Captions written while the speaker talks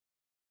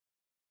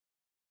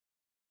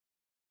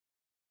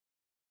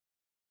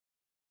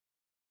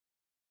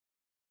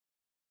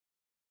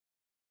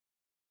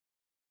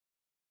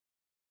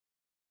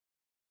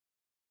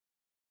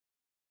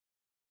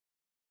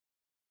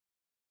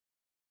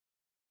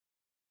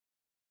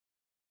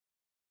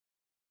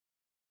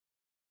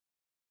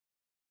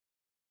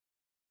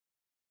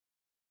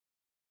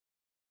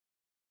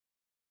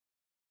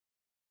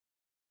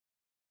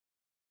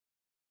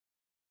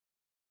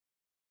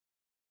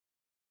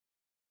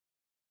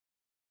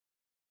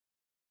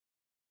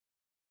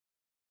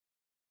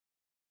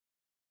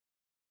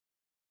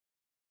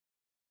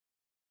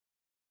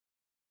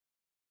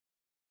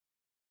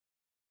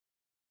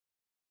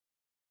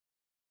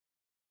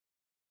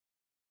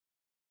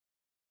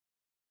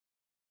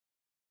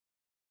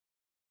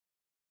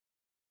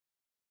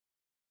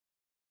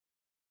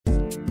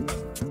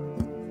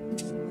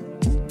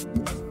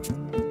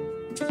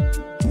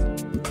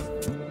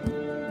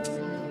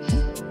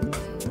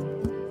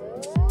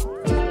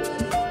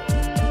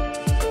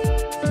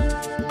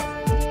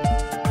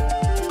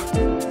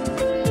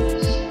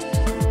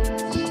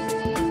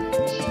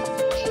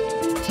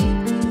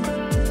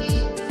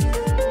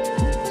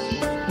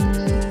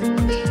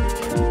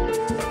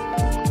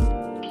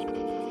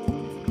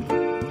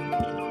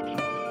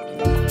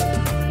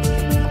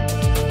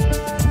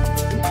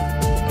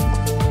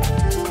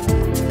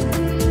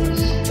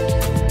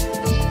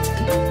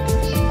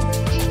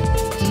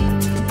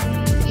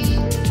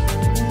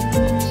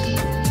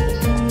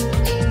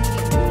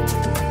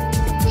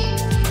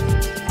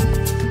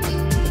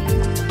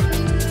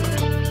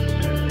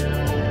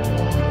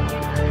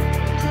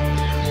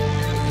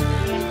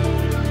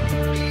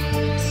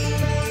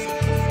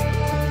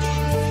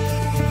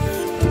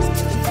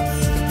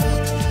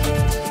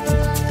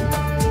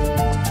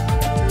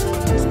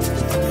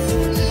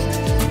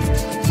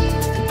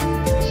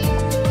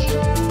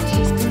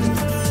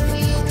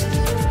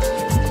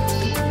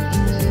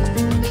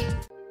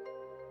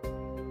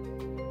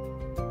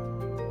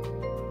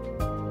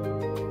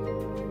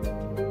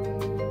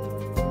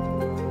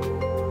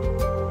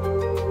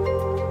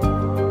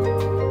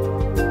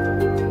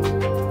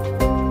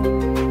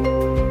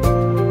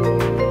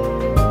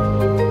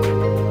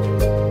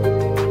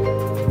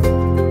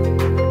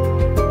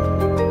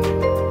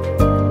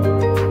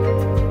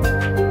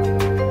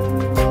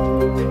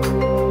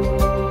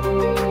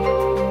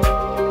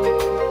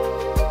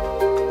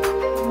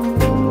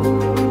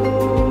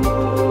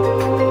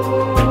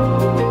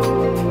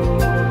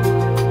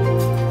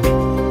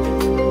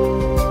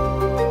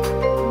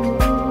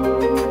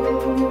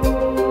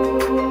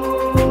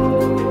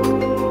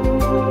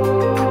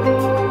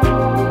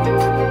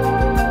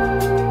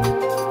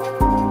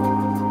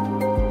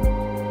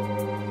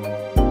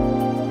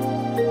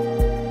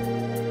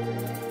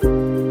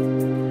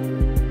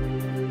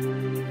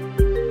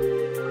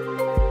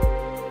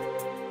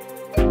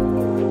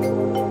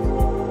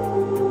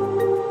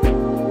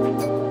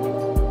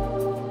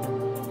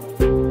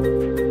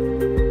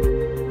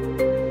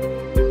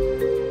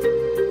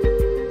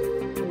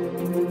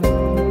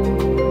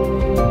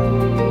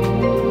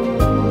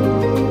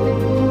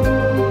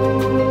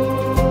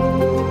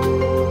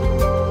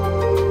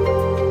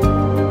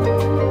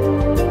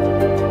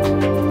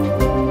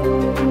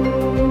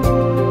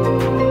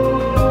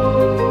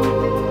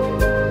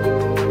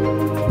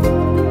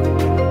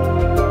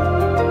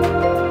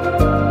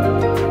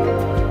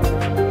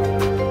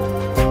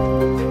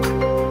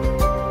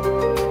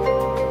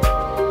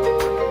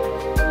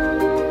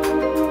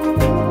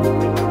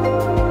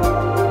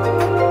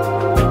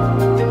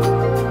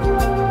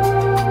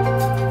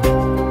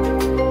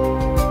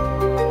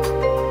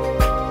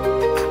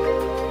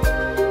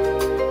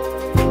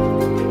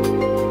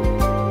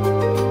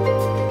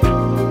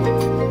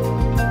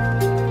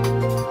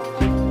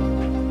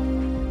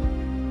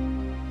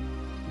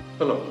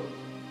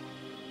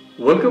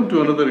Welcome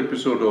to another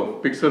episode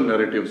of Pixel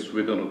Narratives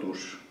with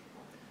Anutosh.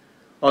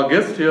 Our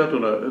guest here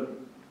tonight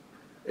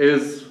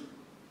is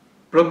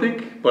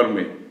PRATEEK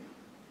Permey,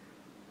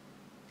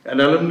 an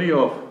alumni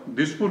of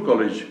Dispur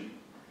College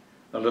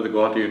under the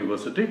Gauhati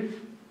University.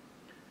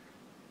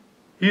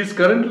 He is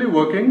currently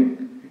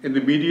working in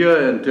the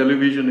media and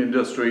television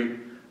industry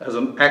as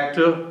an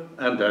actor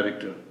and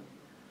director.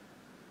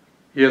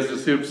 He has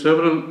received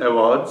several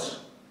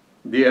awards: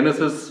 the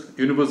NSS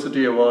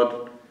University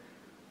Award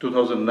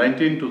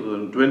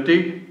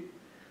 2019-2020,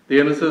 the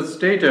NSS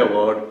State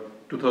Award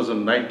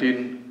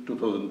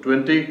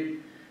 2019-2020,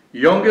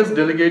 youngest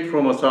delegate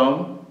from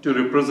Assam to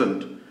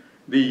represent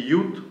the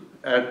youth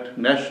at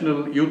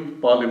National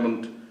Youth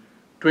Parliament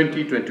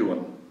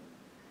 2021.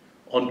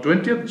 On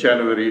 20th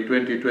January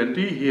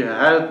 2020, he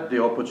had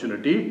the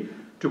opportunity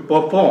to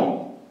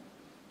perform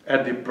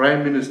at the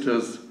Prime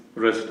Minister's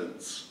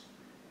residence.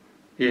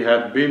 He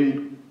had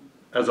been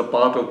as a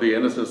part of the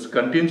NSS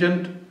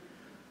Contingent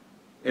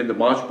in the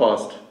march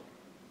past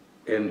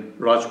in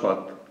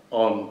Rajpath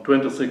on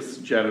 26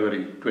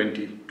 January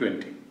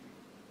 2020.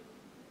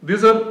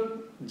 These are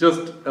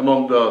just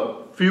among the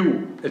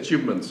few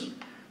achievements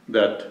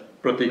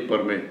that PRATEEK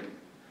Permey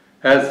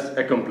has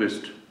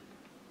accomplished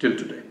till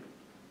today.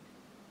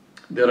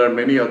 There are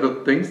many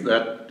other things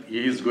that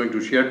he is going to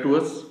share to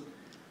us.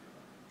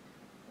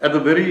 At the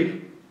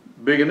very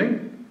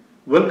beginning,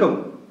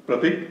 welcome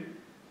PRATEEK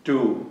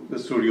to the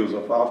studios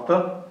of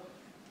AFTA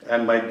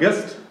and my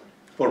guest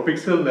for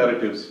Pixel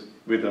Narratives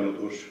with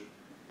Anutosh.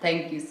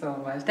 Thank you so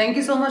much. Thank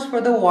you so much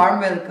for the warm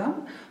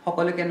welcome.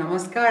 Hokoluke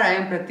namaskar. I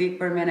am PRATEEK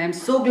Permey and I am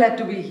so glad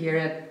to be here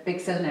at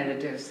Pixel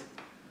Narratives.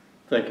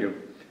 Thank you.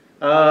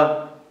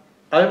 I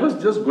was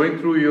just going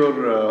through your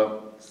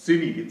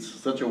CV. It's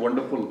such a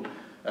wonderful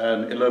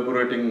and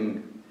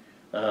elaborating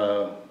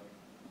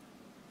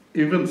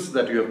events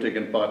that you have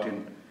taken part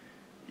in.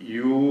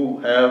 You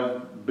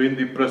have been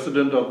the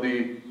president of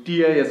the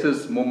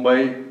TISS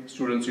Mumbai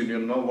Students'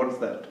 Union. Now, what's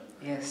that?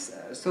 Yes,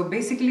 so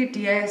basically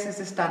TISS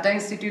is Tata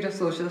Institute of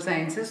Social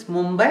Sciences,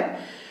 Mumbai,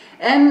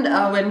 And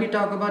when we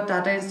talk about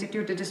Tata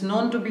Institute, it is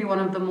known to be one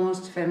of the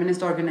most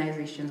feminist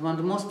organizations, one of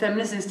the most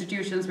feminist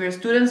institutions where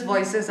students'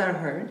 voices are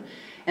heard.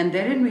 And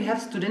therein we have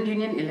student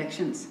union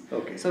elections.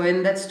 Okay. So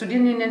in that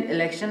student union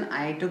election,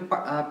 I took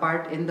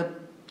part in the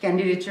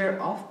candidature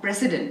of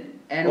president.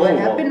 And what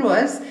happened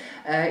was,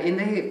 in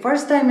the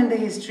first time in the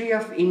history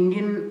of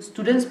Indian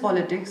students'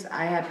 politics,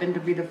 I happened to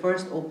be the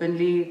first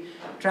openly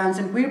trans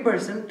and queer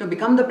person to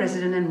become the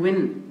president and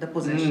win the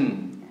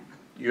position.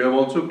 Yeah. You have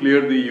also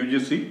cleared the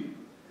UGC?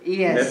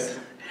 Yes.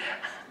 Net.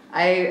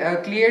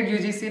 I cleared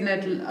UGC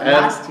net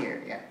last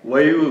year. Yeah.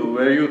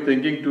 Were you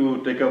thinking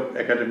to take up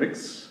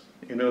academics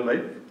in your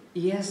life?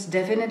 Yes,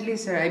 definitely,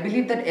 sir. I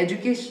believe that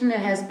education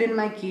has been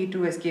my key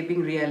to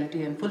escaping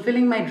reality and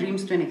fulfilling my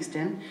dreams to an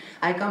extent.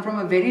 I come from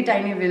a very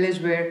tiny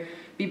village where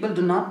people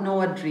do not know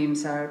what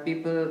dreams are.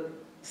 People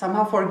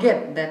somehow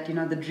forget that,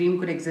 the dream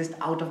could exist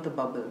out of the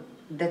bubble.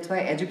 That's why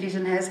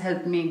education has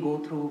helped me go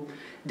through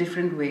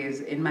different ways,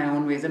 in my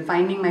own ways, and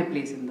finding my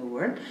place in the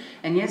world.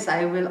 And yes,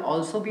 I will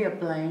also be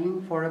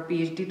applying for a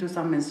PhD to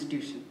some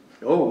institution.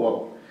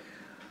 Oh,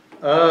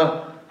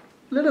 wow.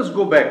 Let us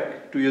go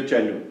back to your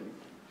childhood.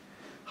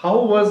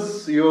 How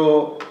was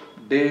your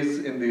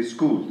days in the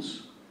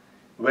schools?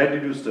 Where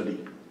did you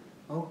study?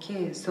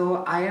 Okay,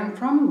 so I am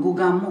from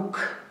Gugamukh,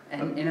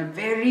 and in a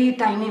very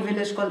tiny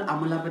village called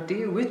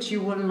Amulapati, which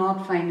you will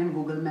not find in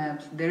Google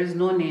Maps. There is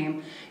no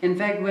name. In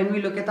fact, when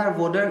we look at our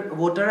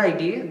voter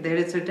ID, there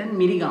is written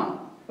Miri Gaon,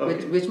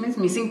 which means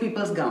missing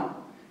people's Gaon.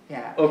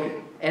 Yeah. Okay.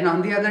 And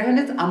on the other hand,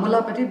 it's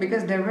Amulapati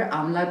because there were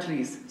amla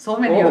trees, so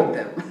many of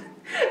them.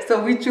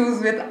 So we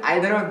choose with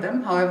either of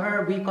them.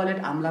 However, we call it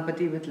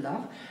Amlapati with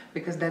love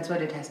because that's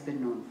what it has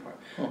been known for.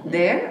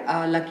 There,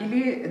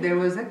 luckily, there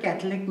was a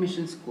Catholic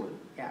mission school,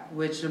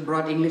 which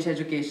brought English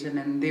education,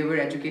 and they were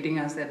educating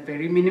us at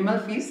very minimal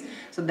fees.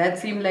 So that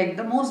seemed like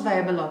the most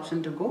viable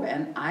option to go,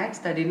 and I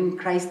studied in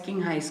Christ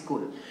King High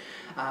School.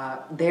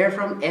 There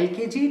from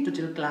LKG to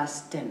till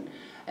class 10.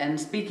 And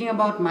speaking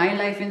about my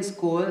life in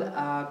school,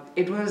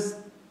 it was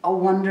a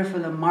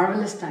wonderful, a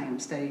marvelous time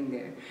studying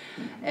there.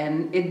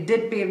 And it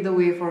did pave the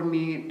way for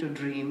me to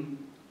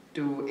dream,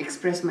 to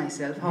express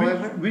myself.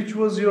 However, which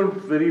was your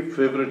very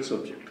favorite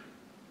subject?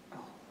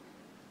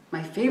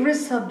 My favorite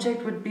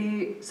subject would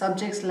be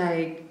subjects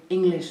like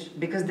English,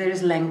 because there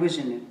is language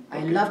in it.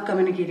 I love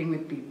communicating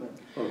with people.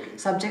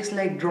 Subjects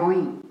like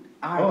drawing,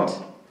 art.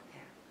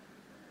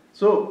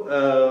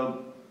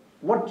 So,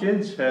 what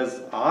change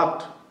has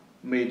art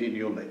made in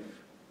your life?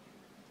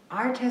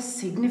 Art has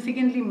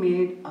significantly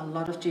made a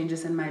lot of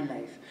changes in my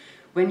life.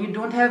 When you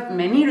don't have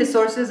many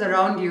resources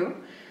around you,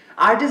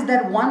 art is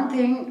that one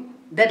thing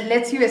that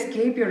lets you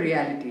escape your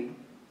reality.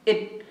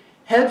 It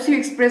helps you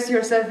express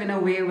yourself in a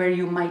way where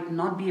you might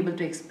not be able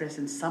to express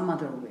in some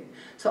other way.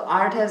 So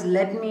art has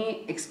let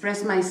me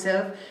express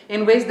myself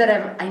in ways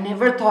that I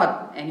never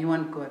thought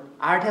anyone could.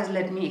 Art has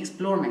let me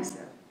explore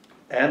myself.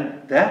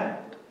 And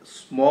that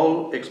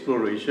small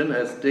exploration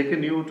has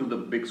taken you to the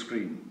big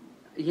screen.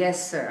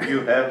 Yes, sir.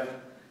 You have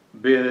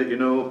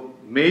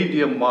made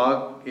your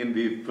mark in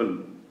the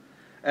film.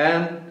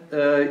 And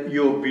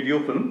your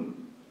video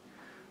film,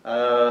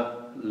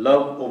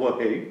 Love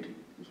Over Hate,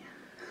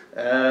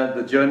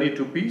 The Journey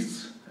to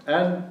Peace,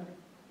 and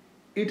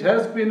it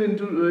has been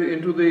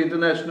into the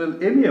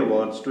International Emmy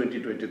Awards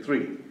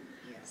 2023.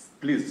 Yes.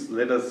 Please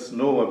let us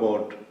know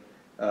about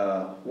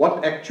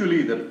what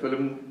actually that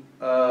film,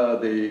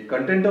 the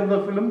content of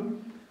the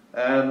film,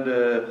 and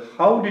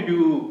how did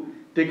you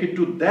take it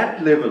to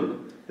that level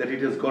that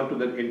it has got to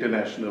that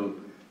international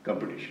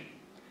competition?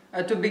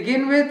 To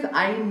begin with,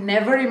 I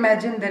never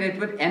imagined that it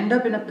would end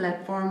up in a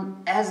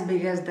platform as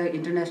big as the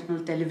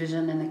International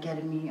Television and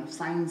Academy of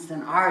Science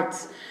and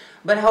Arts.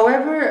 But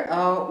however,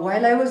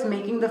 while I was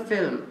making the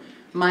film,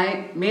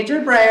 my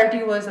major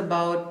priority was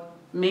about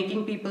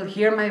making people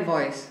hear my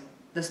voice,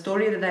 the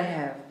story that I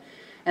have.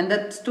 And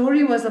that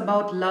story was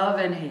about love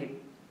and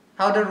hate.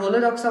 How the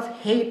Rolodex of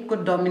hate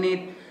could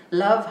dominate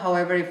love.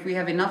 However, if we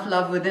have enough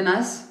love within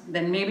us,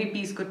 then maybe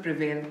peace could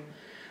prevail.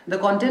 The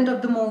content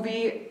of the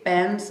movie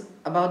pans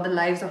about the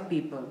lives of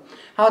people,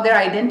 how their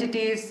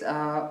identities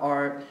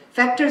or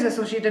factors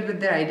associated with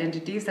their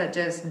identities such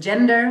as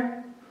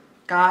gender,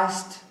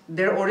 caste,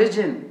 their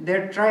origin,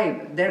 their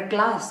tribe, their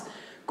class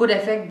could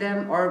affect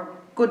them or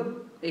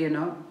could,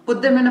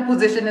 put them in a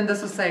position in the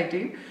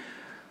society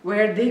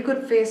where they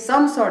could face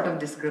some sort of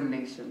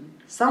discrimination,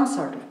 some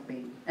sort of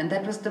pain. And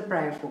that was the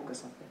prior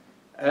focus of it.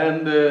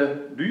 And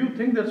do you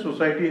think that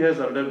society has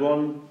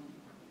undergone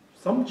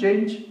some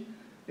change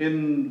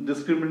in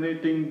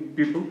discriminating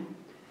people?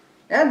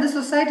 Yeah, the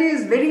society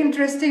is very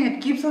interesting.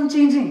 It keeps on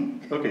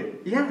changing. Okay.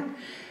 Yeah.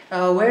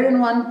 Where in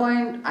one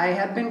point I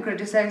have been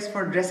criticized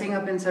for dressing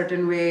up in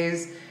certain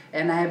ways,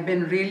 and I have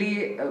been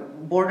really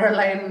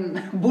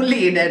borderline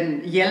bullied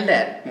and yelled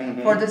at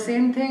for the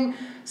same thing.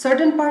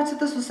 Certain parts of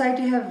the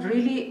society have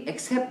really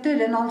accepted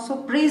and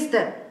also praised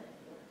that.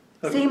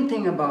 Same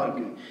thing about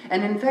me.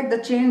 And in fact, the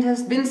change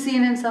has been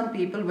seen in some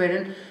people,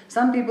 wherein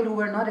some people who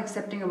were not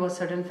accepting about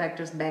certain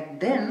factors back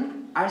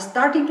then are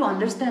starting to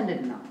understand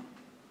it now.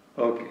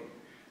 Okay.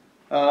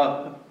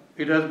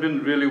 It has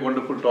been really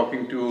wonderful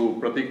talking to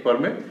Prateek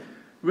Permey.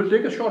 We'll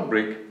take a short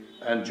break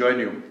and join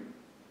you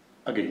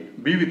again.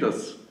 Be with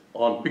us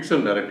on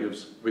Pixel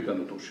Narratives with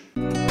Anutosh.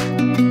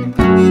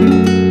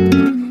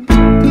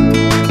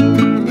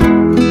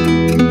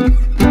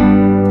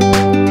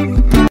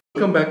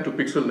 Welcome back to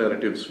Pixel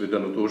Narratives with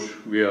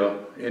Anutosh. We are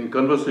in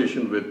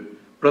conversation with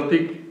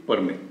Prateek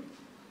Permey.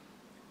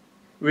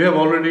 We have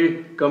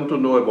already come to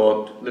know a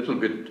little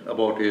bit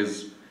about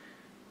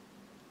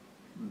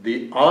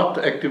the art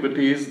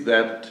activities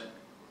that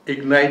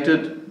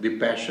ignited the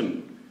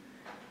passion,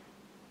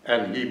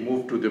 and he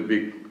moved to the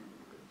big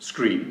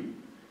screen,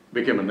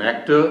 became an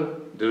actor,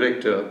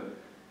 director,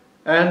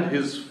 and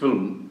his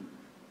film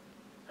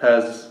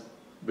has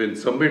been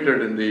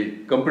submitted in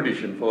the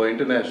competition for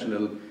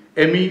International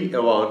Emmy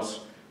Awards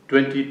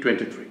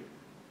 2023.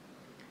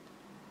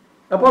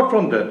 Apart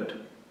from that,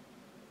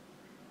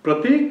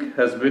 Prateek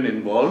has been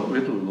involved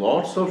with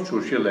lots of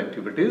social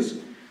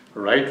activities,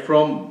 right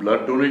from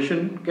blood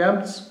donation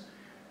camps,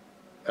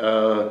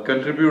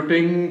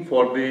 contributing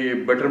for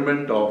the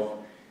betterment of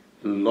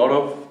a lot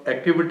of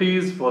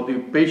activities for the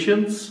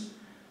patients.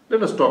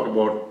 Let us talk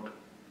about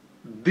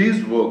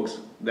these works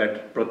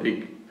that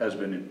Prateek has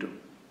been into.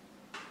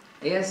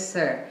 Yes,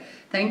 sir.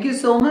 Thank you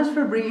so much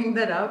for bringing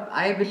that up.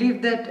 I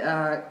believe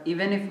that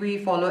even if we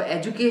follow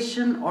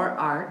education or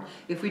art,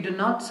 if we do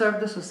not serve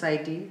the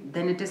society,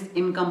 then it is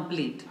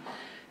incomplete.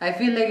 I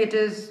feel like it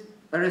is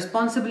a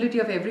responsibility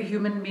of every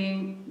human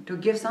being to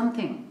give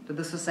something to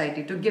the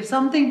society, to give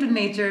something to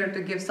nature, to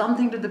give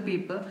something to the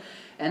people.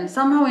 And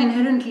somehow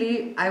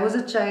inherently, I was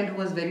a child who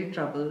was very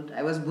troubled.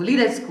 I was bullied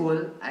at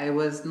school. I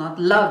was not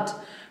loved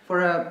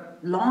for a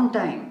long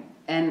time,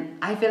 and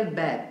I felt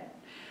bad.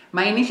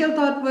 My initial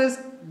thought was,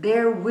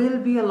 there will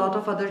be a lot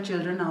of other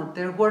children out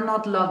there who are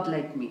not loved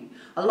like me.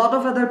 A lot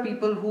of other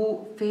people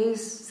who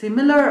face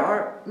similar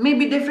or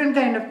maybe different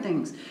kind of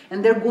things,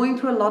 and they're going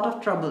through a lot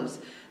of troubles.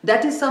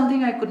 That is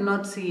something I could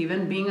not see,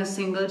 even being a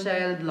single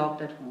child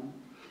locked at home.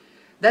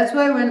 That's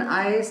why when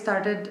I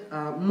started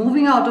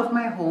moving out of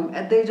my home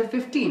at the age of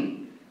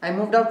 15, I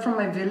moved out from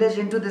my village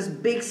into this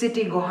big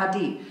city,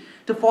 Gauhati,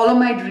 to follow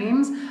my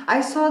dreams.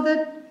 I saw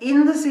that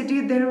in the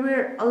city there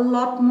were a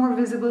lot more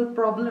visible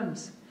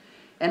problems.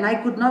 And I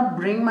could not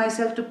bring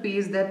myself to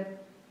peace that,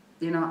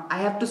 I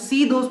have to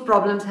see those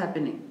problems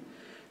happening.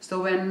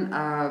 So when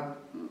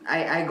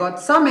I got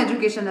some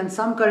education and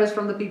some courage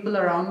from the people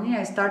around me,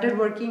 I started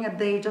working at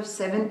the age of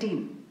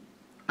 17.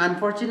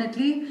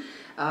 Unfortunately,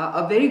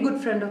 a very good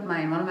friend of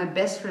mine, one of my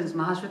best friends,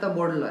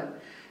 Mahashweta,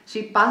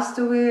 she passed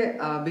away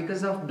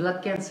because of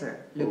blood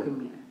cancer,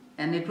 leukemia.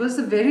 And it was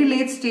a very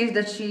late stage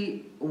that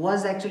she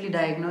was actually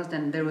diagnosed,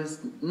 and there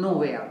was no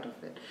way out of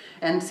it.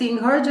 And seeing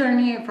her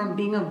journey from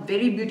being a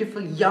very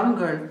beautiful young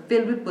girl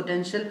filled with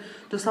potential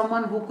to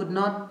someone who could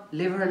not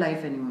live her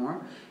life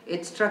anymore,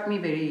 it struck me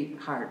very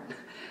hard.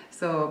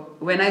 So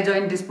when I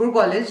joined Dispur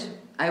college,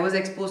 I was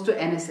exposed to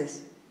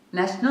NSS,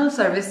 National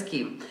Service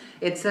Scheme.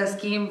 It's a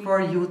scheme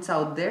for youths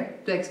out there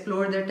to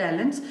explore their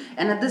talents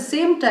and at the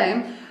same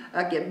time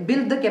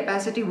build the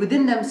capacity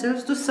within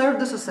themselves to serve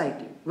the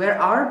society,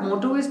 where our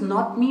motto is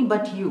not me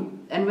but you.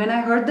 And when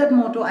I heard that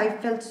motto, I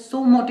felt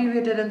so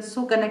motivated and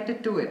so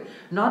connected to it.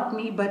 Not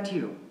me but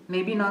you.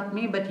 Maybe not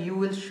me, but you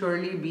will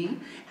surely be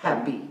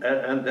happy.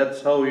 And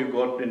that's how you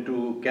got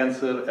into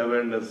cancer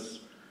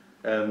awareness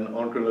and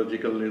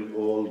oncological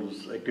all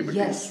those activities.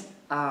 Yes.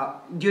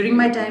 During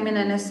my time in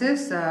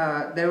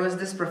NSS, there was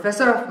this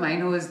professor of mine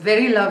who was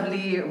very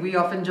lovely. We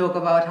often joke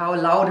about how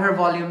loud her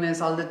volume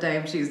is all the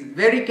time. She's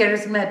very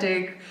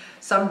charismatic,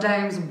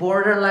 sometimes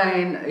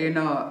borderline,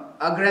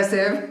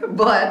 aggressive,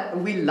 but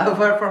we love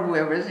her for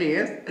whoever she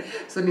is.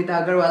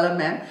 Sunita Agarwala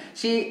ma'am.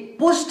 She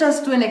pushed us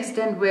to an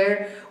extent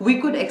where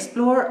we could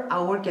explore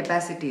our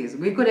capacities,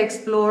 we could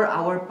explore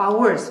our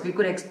powers, we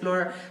could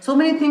explore so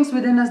many things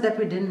within us that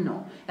we didn't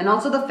know. And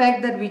also the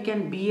fact that we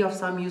can be of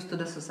some use to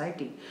the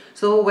society.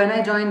 So when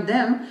I joined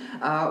them,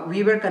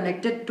 we were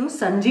connected to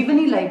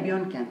Sanjeevani Life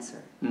Beyond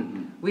Cancer.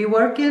 We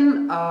work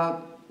in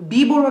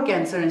B. Boro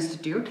Cancer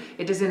Institute.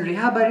 It is in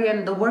Rihabari,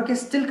 and the work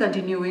is still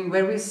continuing,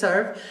 where we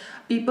serve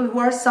people who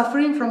are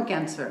suffering from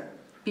cancer,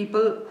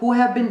 people who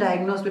have been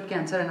diagnosed with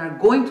cancer and are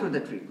going through the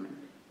treatment.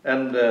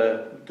 And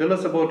tell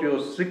us about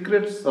your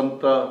Secret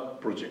Santa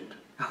project.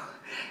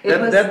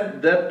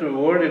 That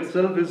word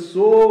itself is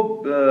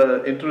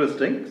so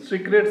interesting,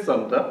 Secret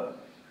Santa.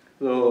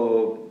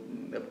 So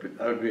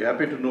I would be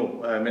happy to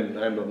know, I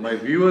mean, my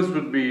viewers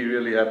would be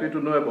really happy to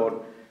know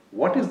about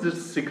what is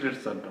this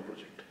Secret Santa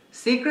project.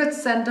 Secret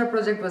Santa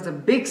project was a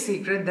big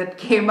secret that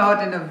came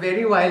out in a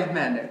very wild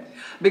manner.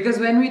 Because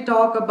when we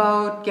talk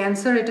about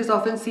cancer, it is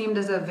often seen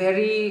as a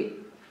very,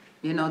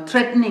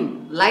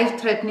 threatening,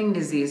 life-threatening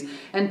disease.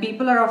 And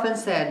people are often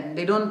sad.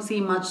 They don't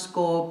see much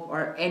scope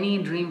or any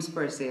dreams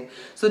per se.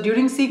 So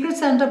during Secret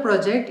Santa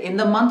project, in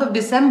the month of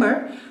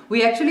December,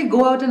 we actually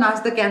go out and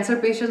ask the cancer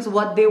patients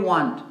what they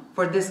want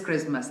for this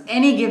Christmas.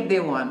 Any gift they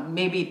want.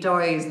 Maybe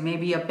toys,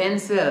 maybe a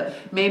pencil,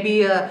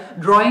 maybe a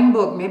drawing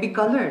book, maybe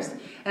colors.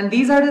 And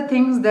these are the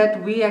things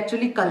that we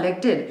actually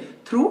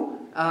collected through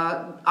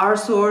our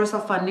source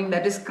of funding,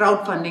 that is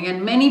crowdfunding,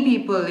 and many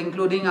people,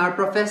 including our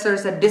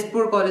professors at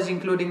Dispur College,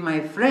 including my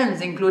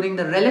friends, including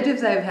the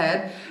relatives I've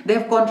had, they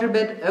have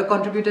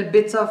contributed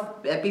bits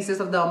of pieces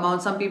of the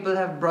amount. Some people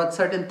have brought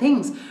certain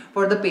things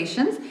for the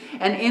patients,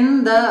 and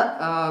in the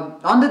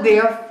on the day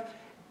of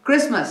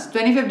Christmas,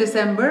 25th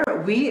December,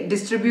 we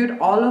distribute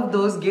all of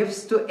those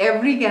gifts to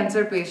every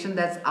cancer patient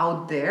that's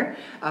out there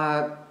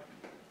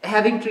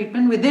having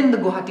treatment within the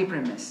Gauhati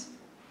premise.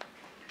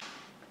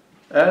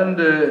 And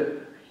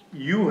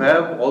you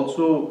have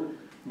also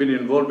been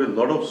involved with a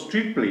lot of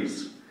street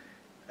plays.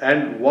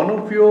 And one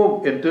of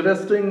your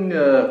interesting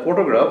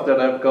photographs that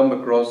I've come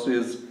across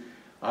is,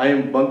 I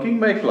am bunking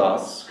my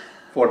class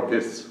for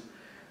this.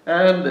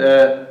 And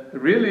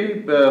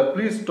really,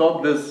 please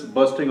stop this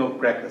bursting of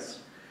crackers.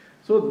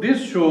 So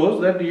this shows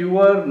that you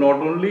are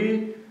not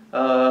only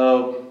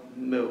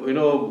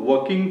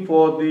working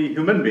for the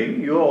human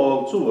being, you are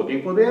also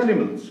working for the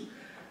animals.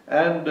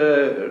 And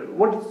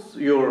what's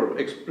your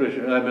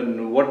expression? I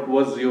mean, what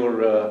was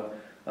your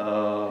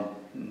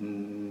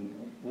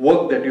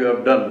work that you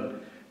have done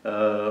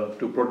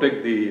to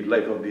protect the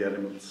life of the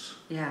animals?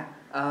 Yeah,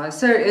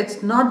 sir,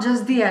 it's not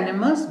just the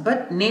animals,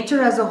 but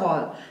nature as a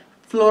whole.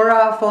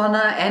 Flora,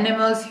 fauna,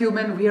 animals,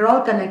 human, we are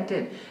all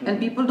connected, and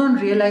people don't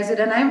realize it.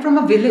 And I'm from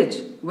a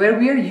village where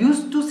we are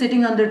used to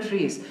sitting under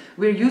trees.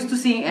 We're used to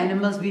seeing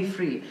animals be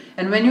free.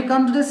 And when you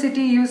come to the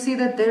city, you see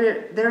that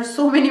there are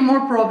so many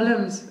more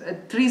problems.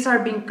 Trees are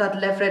being cut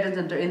left, right, and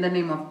center in the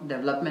name of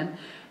development.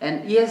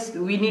 And yes,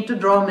 we need to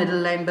draw a middle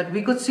line, but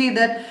we could see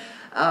that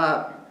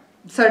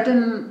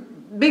certain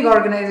big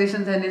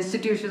organizations and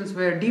institutions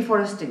were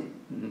deforesting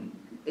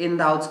in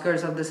the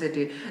outskirts of the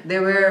city. They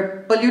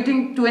were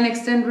polluting to an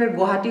extent where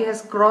Gauhati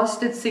has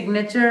crossed its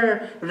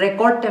signature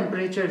record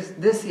temperatures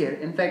this year.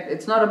 In fact,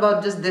 it's not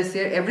about just this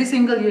year. Every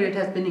single year it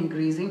has been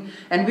increasing,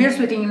 and we are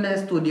sitting in the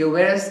studio,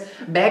 whereas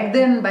back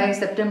then by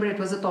September it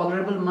was a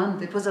tolerable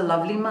month. It was a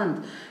lovely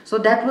month. So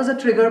that was a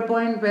trigger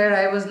point where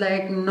I was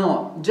like,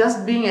 no,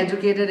 just being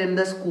educated in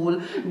the school,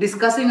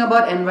 discussing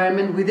about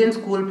environment within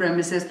school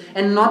premises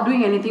and not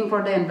doing anything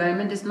for the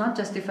environment is not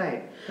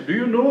justified. Do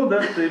you know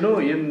that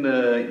in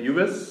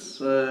US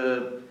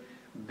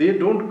they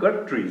don't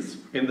cut trees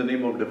in the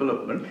name of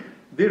development?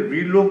 They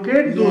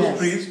relocate those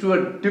trees to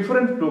a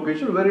different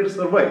location where it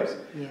survives.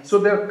 Yes. So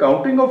their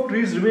counting of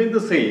trees remain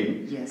the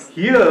same. Yes.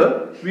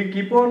 Here we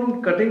keep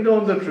on cutting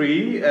down the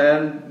tree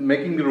and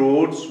making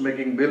roads,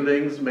 making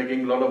buildings,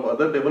 making a lot of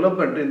other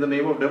development in the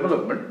name of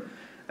development.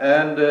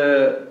 And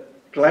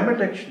climate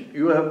action,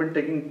 you have been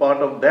taking part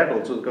of that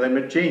also,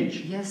 climate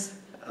change. Yes.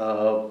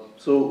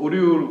 So would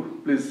you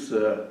please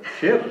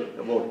share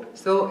about?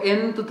 So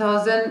in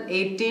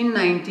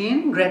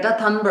 2018-19, Greta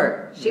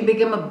Thunberg, she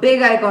became a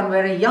big icon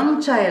where a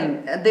young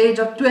child at the age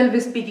of 12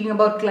 is speaking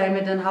about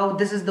climate and how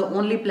this is the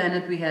only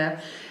planet we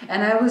have.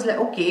 And I was like,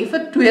 okay, if a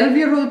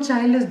 12-year-old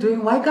child is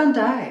doing, why can't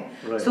I?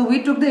 Right. So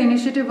we took the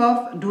initiative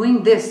of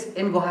doing this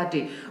in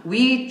Gauhati.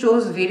 We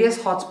chose various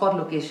hotspot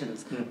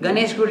locations,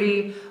 Ganesh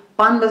Guri,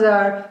 Pan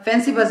Bazaar,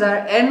 Fancy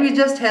Bazaar, and we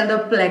just held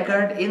a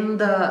placard in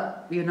the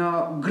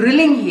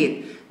grilling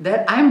heat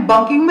that I'm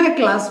bunking my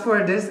class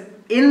for this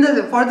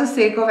for the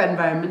sake of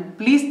environment.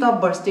 Please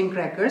stop bursting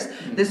crackers.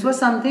 This was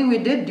something we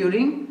did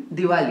during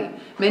Diwali.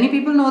 Many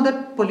people know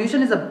that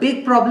pollution is a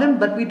big problem,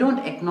 but we don't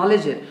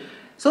acknowledge it.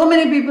 So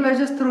many people are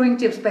just throwing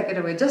chips packet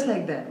away just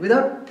like that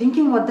without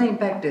thinking what the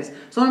impact is.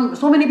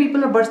 So many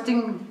people are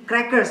bursting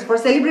crackers for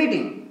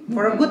celebrating,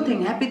 for a good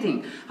thing, happy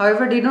thing.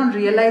 However, they don't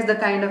realize the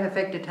kind of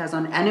effect it has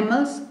on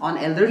animals, on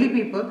elderly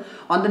people,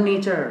 on the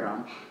nature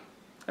around.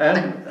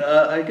 And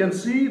I can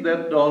see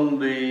that on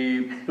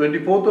the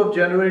 24th of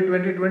January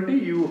 2020,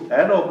 you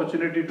had an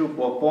opportunity to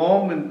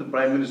perform in the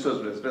Prime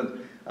Minister's residence.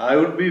 I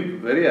would be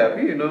very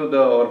happy,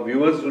 our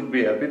viewers would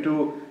be happy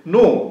to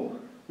know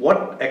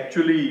what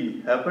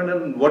actually happened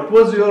and what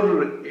was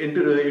your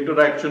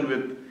interaction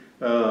with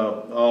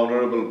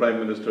Honorable Prime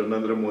Minister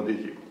Narendra Modi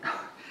ji.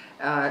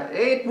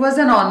 It was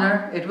an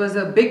honor. It was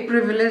a big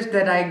privilege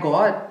that I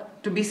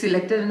got to be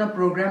selected in a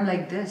program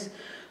like this.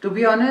 To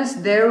be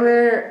honest,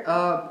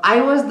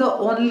 I was the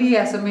only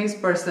Assamese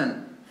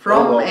person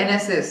from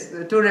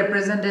NSS to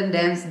represent and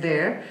dance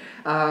there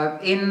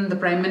in the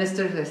Prime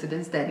Minister's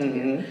residence that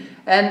year.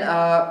 And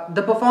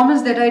the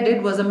performance that I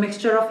did was a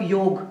mixture of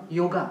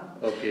yoga.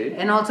 Okay.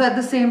 And also at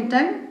the same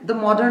time, the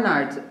modern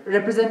arts,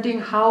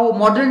 representing how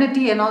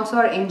modernity and also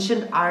our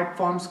ancient art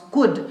forms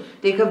could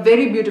take a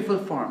very beautiful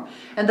form.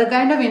 And the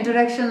kind of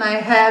interaction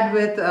I had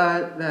with,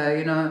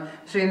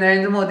 Sri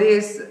Narendra Modi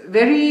is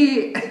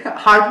very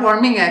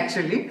heartwarming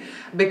actually.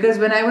 Because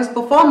when I was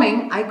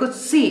performing, I could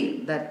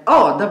see that,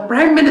 oh, the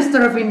Prime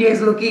Minister of India is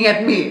looking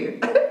at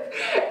me.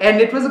 And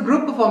it was a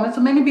group performance,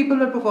 so many people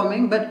were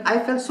performing, but I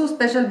felt so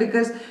special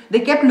because they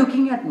kept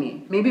looking at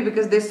me. Maybe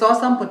because they saw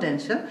some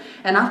potential.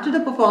 And after the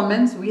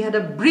performance, we had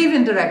a brief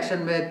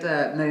interaction with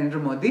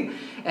Narendra Modi.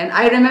 And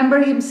I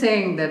remember him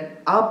saying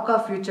that,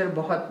 "Aapka future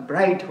bahut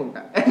bright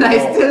hoga." And I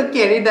still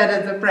carry that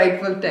as a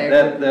prideful tag.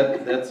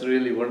 That's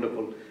really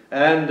wonderful.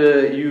 And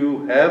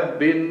you have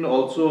been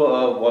also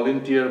a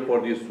volunteer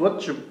for the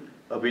Swachh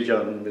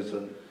Abhijan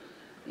mission.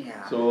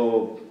 Yeah.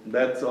 So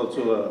that's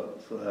also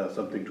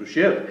something to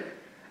share.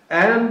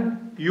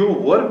 And your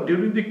work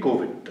during the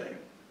COVID time.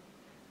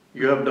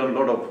 You have done a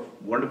lot of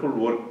wonderful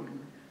work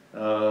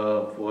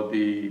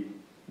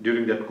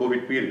during that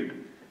COVID period.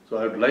 So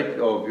I would like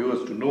our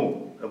viewers to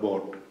know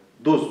about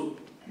those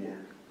work.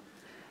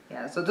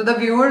 Yeah, so to the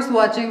viewers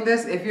watching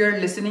this, if you're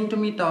listening to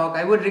me talk,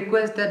 I would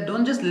request that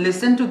don't just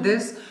listen to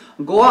this,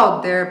 go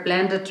out there,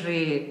 plant a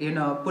tree,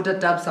 put a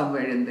tub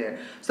somewhere in there.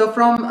 So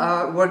from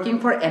working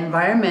for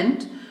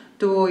environment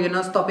to,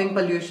 stopping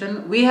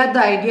pollution, we had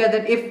the idea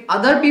that if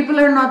other people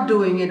are not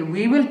doing it,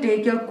 we will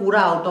take your kura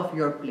out of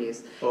your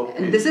place. Okay.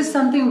 And this is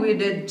something we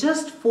did,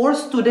 just 4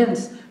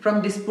 students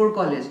from Dispur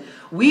college.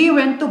 We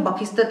went to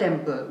Bakista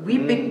temple. We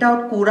picked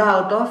out kura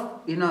out of,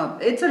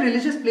 it's a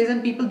religious place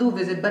and people do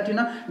visit, but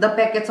the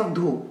packets of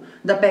dhoop,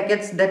 the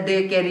packets that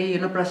they carry,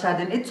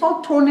 prasadin, it's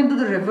all thrown into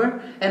the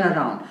river and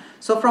around.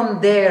 So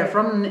from there,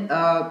 from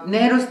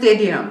Nehru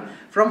Stadium,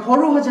 from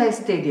Horuhojai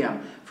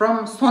Stadium,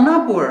 from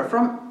Sonapur,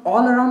 from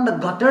all around the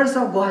gutters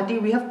of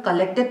Gauhati, we have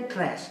collected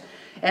trash.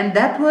 And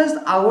that was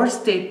our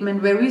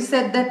statement where we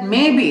said that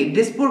maybe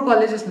Dispur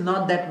college is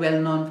not that well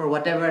known for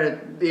whatever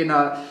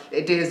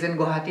it is in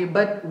Gauhati,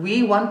 but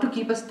we want to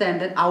keep a stand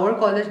that our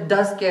college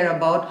does care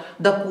about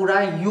the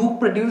kura you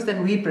produce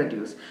and we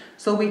produce.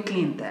 So we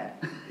cleaned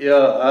that. Yeah,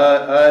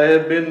 I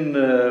have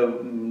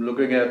been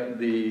looking at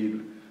the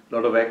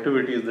lot of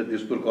activities that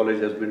Dispur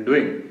college has been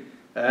doing,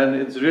 and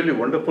it's really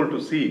wonderful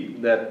to see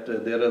that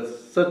there are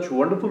such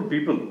wonderful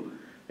people,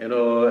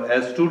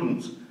 as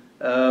students,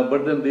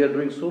 but then they are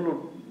doing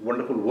so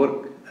wonderful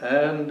work.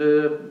 And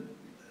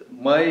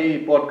my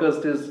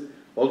podcast is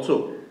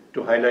also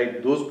to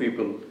highlight those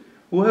people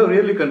who have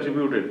really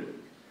contributed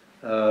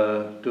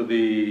to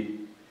the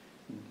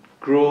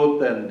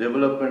growth and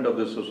development of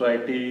the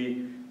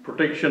society,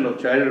 protection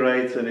of child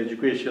rights and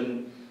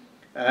education.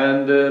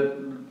 And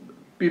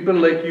people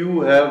like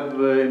you have,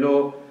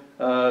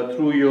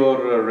 through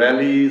your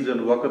rallies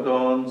and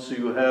walkathons,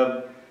 you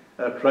have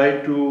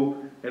tried to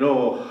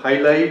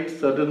highlight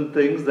certain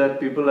things that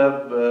people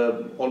have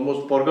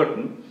almost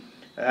forgotten,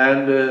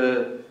 and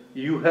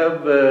you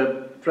have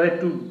tried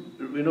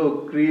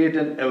to create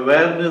an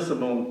awareness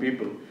among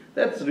people.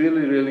 That's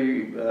really,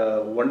 really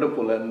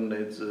wonderful. And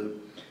it's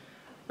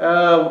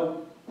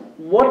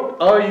what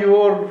are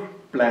your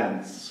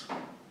plans?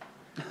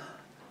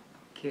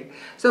 Okay.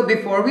 So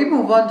before we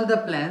move on to the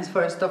plans,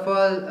 first of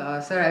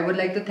all, sir, I would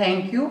like to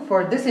thank you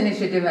for this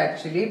initiative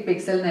actually,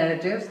 Pixel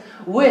Narratives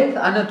with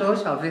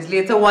Anutosh. Obviously,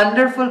 it's a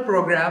wonderful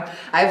program.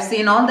 I've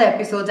seen all the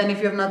episodes, and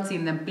if you have not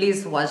seen them,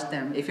 please watch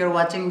them. If you're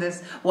watching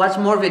this, watch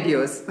more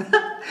videos.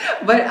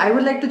 But I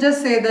would like to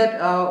just say that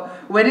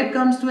when it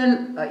comes to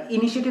an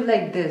initiative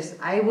like this,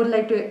 I would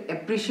like to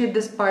appreciate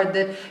this part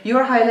that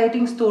you're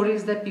highlighting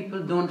stories that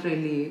people don't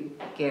really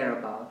care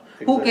about.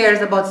 Exactly. Who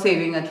cares about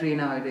saving a tree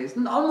nowadays?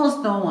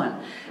 Almost no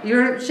one.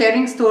 You're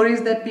sharing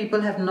stories that people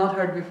have not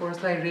heard before,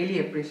 so I really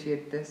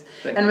appreciate this.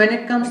 And when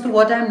it comes to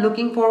what I'm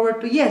looking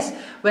forward to, yes,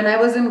 when I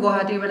was in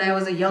Gauhati, when I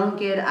was a young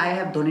kid, I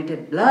have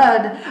donated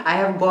blood. I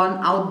have gone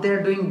out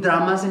there doing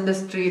dramas in the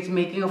streets,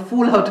 making a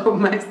fool out of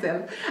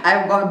myself. I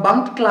have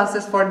bunked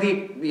classes for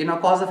the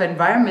cause of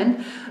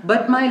environment.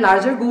 But my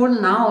larger goal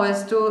now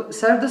is to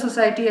serve the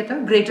society at a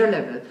greater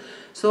level.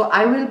 So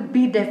I will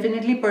be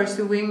definitely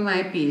pursuing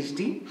my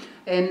PhD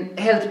in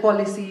health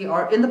policy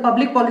or in the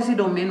public policy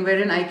domain,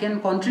 wherein I can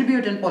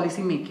contribute in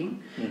policy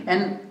making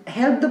and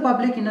help the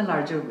public in a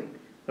larger way.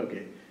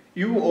 Okay.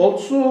 You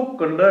also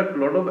conduct a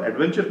lot of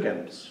adventure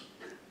camps.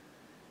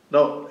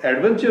 Now,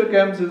 adventure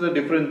camps is a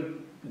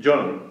different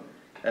genre,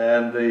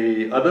 and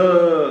the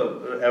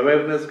other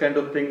awareness kind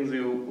of things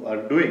you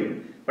are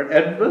doing, but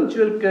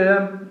adventure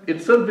camp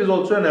itself is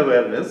also an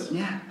awareness.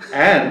 Yeah.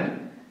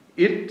 And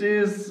it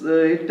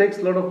takes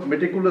a lot of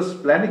meticulous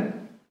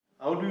planning.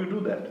 How do you do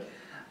that?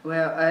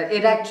 Well,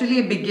 it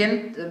actually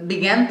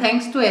began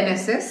thanks to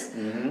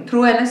NSS.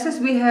 Through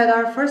NSS, we had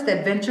our first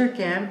adventure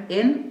camp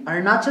in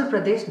Arunachal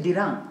Pradesh,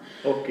 Dirang.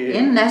 Okay.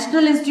 In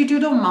National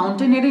Institute of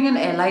Mountaineering and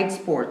Allied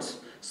Sports.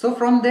 So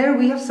from there,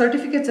 we have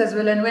certificates as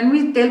well. And when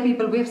we tell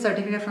people we have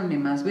certificate from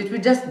NIMAS, which we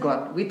just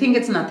got, we think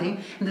it's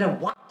nothing. And they're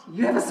like, what?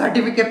 You have a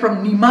certificate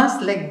from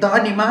NIMAS, like the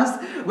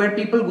NIMAS, where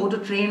people go to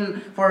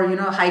train for,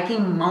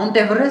 hiking Mount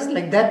Everest,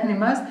 like that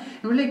NIMAS?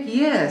 And we're like,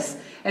 yes.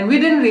 And we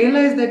didn't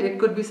realize that it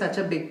could be such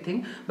a big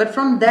thing. But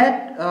from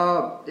that,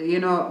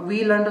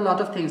 we learned a lot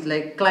of things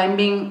like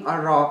climbing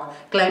a rock,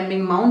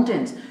 climbing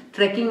mountains,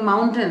 trekking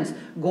mountains,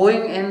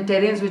 going in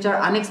terrains which are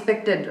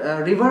unexpected,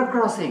 river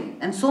crossing,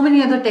 and so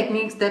many other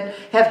techniques that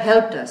have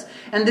helped us.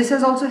 And this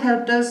has also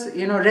helped us,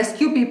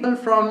 rescue people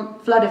from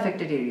flood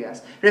affected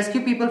areas,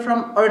 rescue people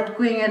from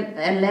earthquake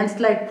and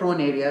landslide prone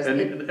areas. And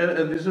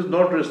this is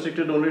not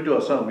restricted only to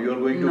Assam. You are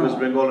going to West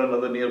Bengal and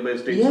other nearby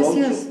states also.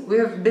 Yes, we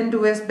have been to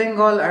West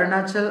Bengal,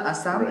 Arunachal,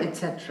 Assam, right,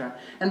 etc.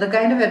 And the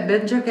kind of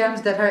adventure camps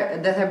that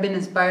have been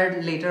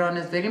inspired later on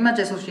is very much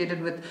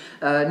associated with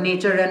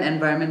nature and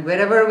environment.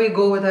 Wherever we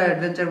go with our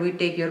adventure, we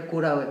take your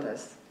kura with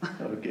us.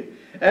 Okay.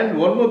 And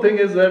one more thing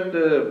is that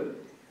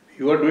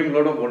you are doing a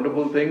lot of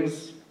wonderful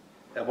things.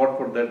 Apart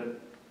from that,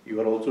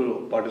 you are also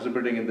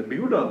participating in the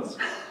Bihu dance.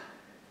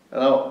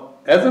 Now,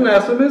 as an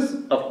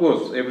Assamese, of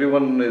course,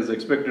 everyone is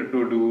expected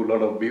to do a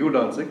lot of Bihu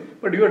dancing,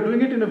 but you are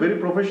doing it in a very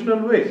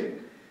professional way.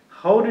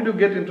 How did you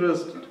get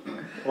interested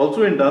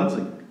also in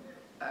dancing?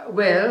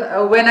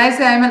 When I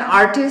say I'm an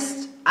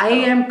artist, I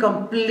am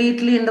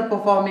completely in the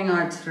performing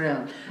arts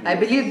realm. I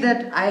believe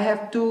that I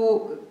have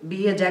to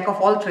be a jack of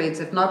all trades,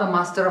 if not a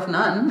master of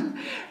none,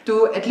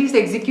 to at least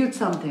execute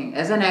something.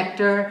 As an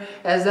actor,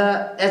 as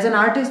an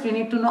artist, we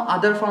need to know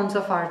other forms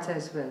of arts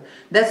as well.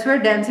 That's where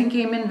dancing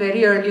came in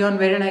very early on,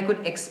 wherein I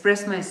could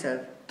express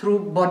myself through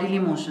bodily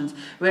motions,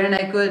 wherein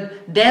I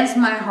could dance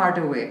my heart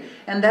away.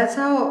 And that's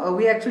how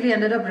we actually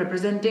ended up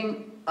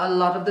representing a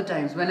lot of the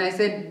times. When I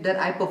said that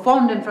I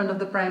performed in front of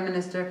the Prime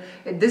Minister,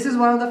 this is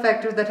one of the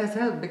factors that has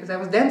helped, because I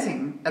was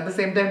dancing at the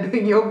same time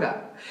doing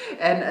yoga.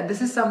 And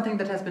this is something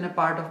that has been a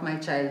part of my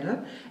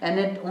childhood, and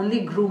it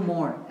only grew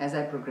more as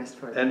I progressed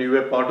further. And you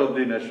were part of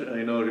the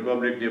national,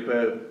 Republic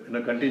in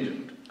a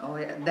contingent. Oh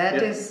yeah,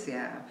 that is,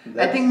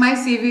 I think my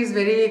CV is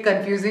very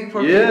confusing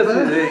for people. Yes,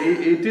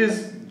 it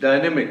is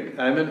dynamic.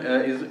 I mean,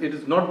 it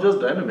is not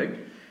just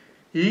dynamic.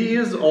 He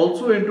is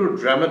also into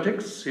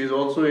dramatics. He is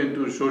also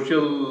into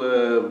social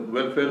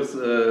welfare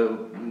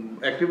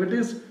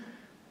activities.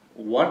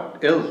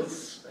 What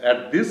else?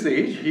 At this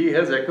age, he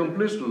has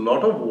accomplished a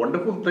lot of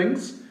wonderful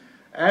things,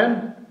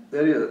 and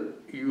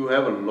you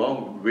have a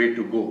long way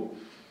to go.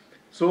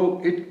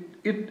 So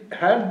it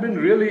has been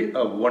really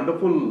a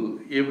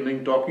wonderful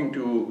evening talking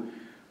to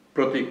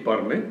PRATEEK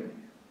Permey,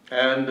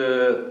 and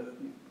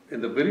in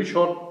the very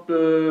short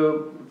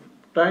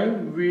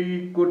time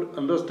we could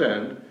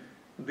understand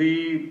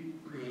the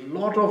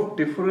lot of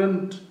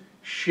different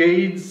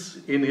shades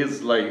in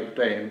his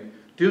lifetime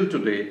till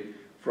today,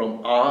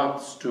 from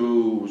arts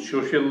to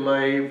social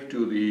life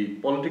to the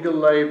political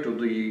life to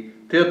the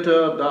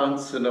theatre,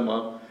 dance,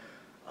 cinema.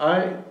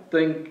 I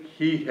think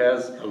he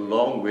has a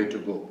long way to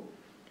go.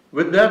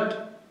 With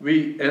that,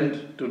 we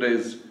end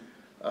today's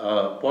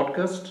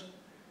podcast,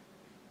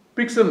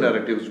 Pixel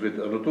Narratives with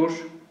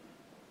Anutosh.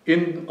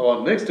 In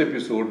our next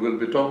episode, we'll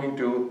be talking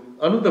to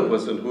another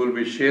person who will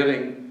be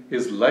sharing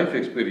his life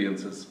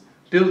experiences.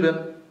 Till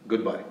then,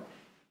 goodbye.